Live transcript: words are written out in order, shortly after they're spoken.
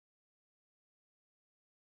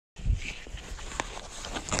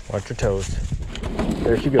Watch your toes.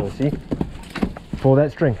 There she goes, see? Pull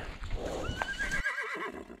that string.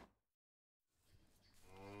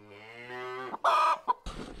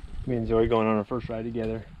 Me and Zoe going on our first ride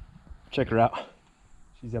together. Check her out.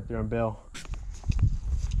 She's up there on Bell.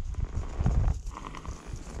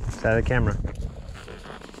 Side of the camera.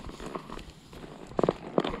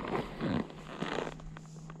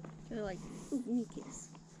 They're like, ooh, give me a kiss.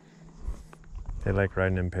 They like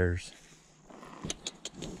riding in pairs.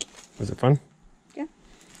 Was it fun? Yeah.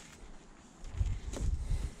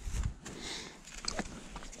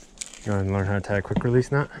 You want to learn how to tie a quick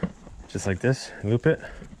release knot? Just like this, loop it.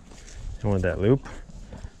 And with that loop,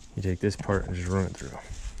 you take this part and just run it through.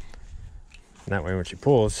 And that way when she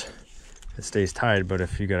pulls, it stays tied, but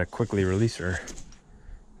if you gotta quickly release her,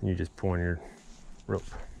 you just pull on your rope.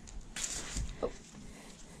 Oh,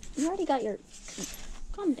 you already got your,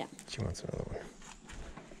 calm down. She wants another one.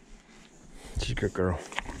 She's a good girl.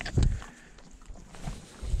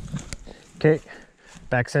 Okay,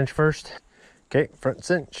 back cinch first. Okay, front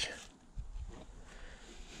cinch.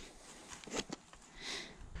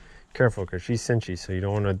 Careful, because she's cinchy, so you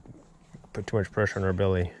don't want to put too much pressure on her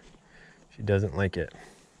belly. She doesn't like it.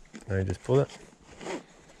 Now you just pull it.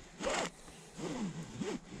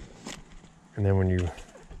 And then when you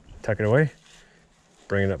tuck it away,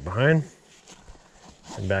 bring it up behind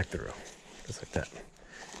and back through, just like that.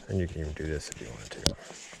 And you can even do this if you wanted to.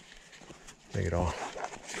 Make it all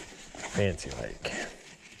fancy like.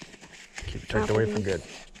 Keep it tucked away for good.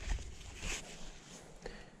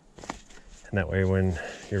 And that way when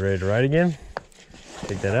you're ready to ride again,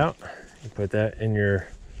 take that out, you put that in your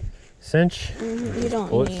cinch. You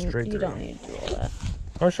don't need to do all that.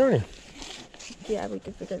 I was showing you. Yeah, we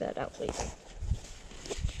can figure that out later.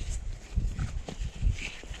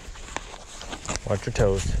 Watch your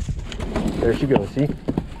toes. There she goes, see?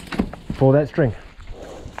 Pull that string.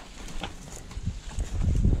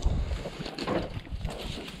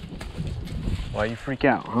 Why you freak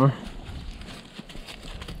out, huh?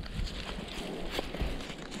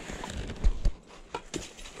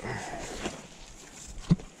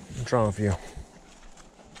 What's wrong with you?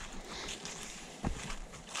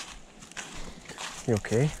 You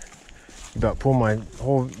okay? You about pull my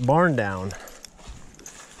whole barn down.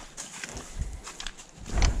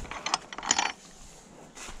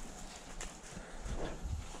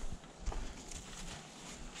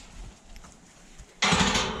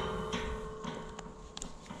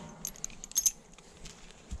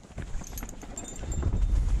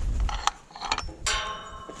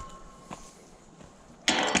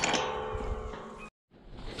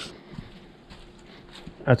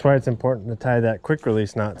 That's why it's important to tie that quick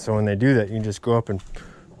release knot, so when they do that, you can just go up and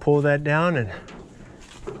pull that down and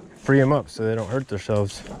free them up so they don't hurt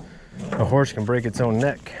themselves. A horse can break its own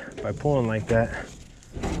neck by pulling like that.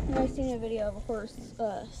 I've seen a video of a horse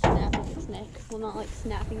snapping its neck. Well, not like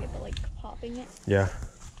snapping it, but like popping it. Yeah,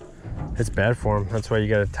 it's bad for them. That's why you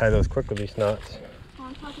got to tie those quick release knots. Well,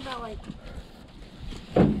 I'm talking about like,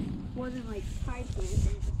 wasn't like tied to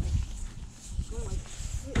anything, just like going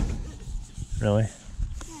like. Really?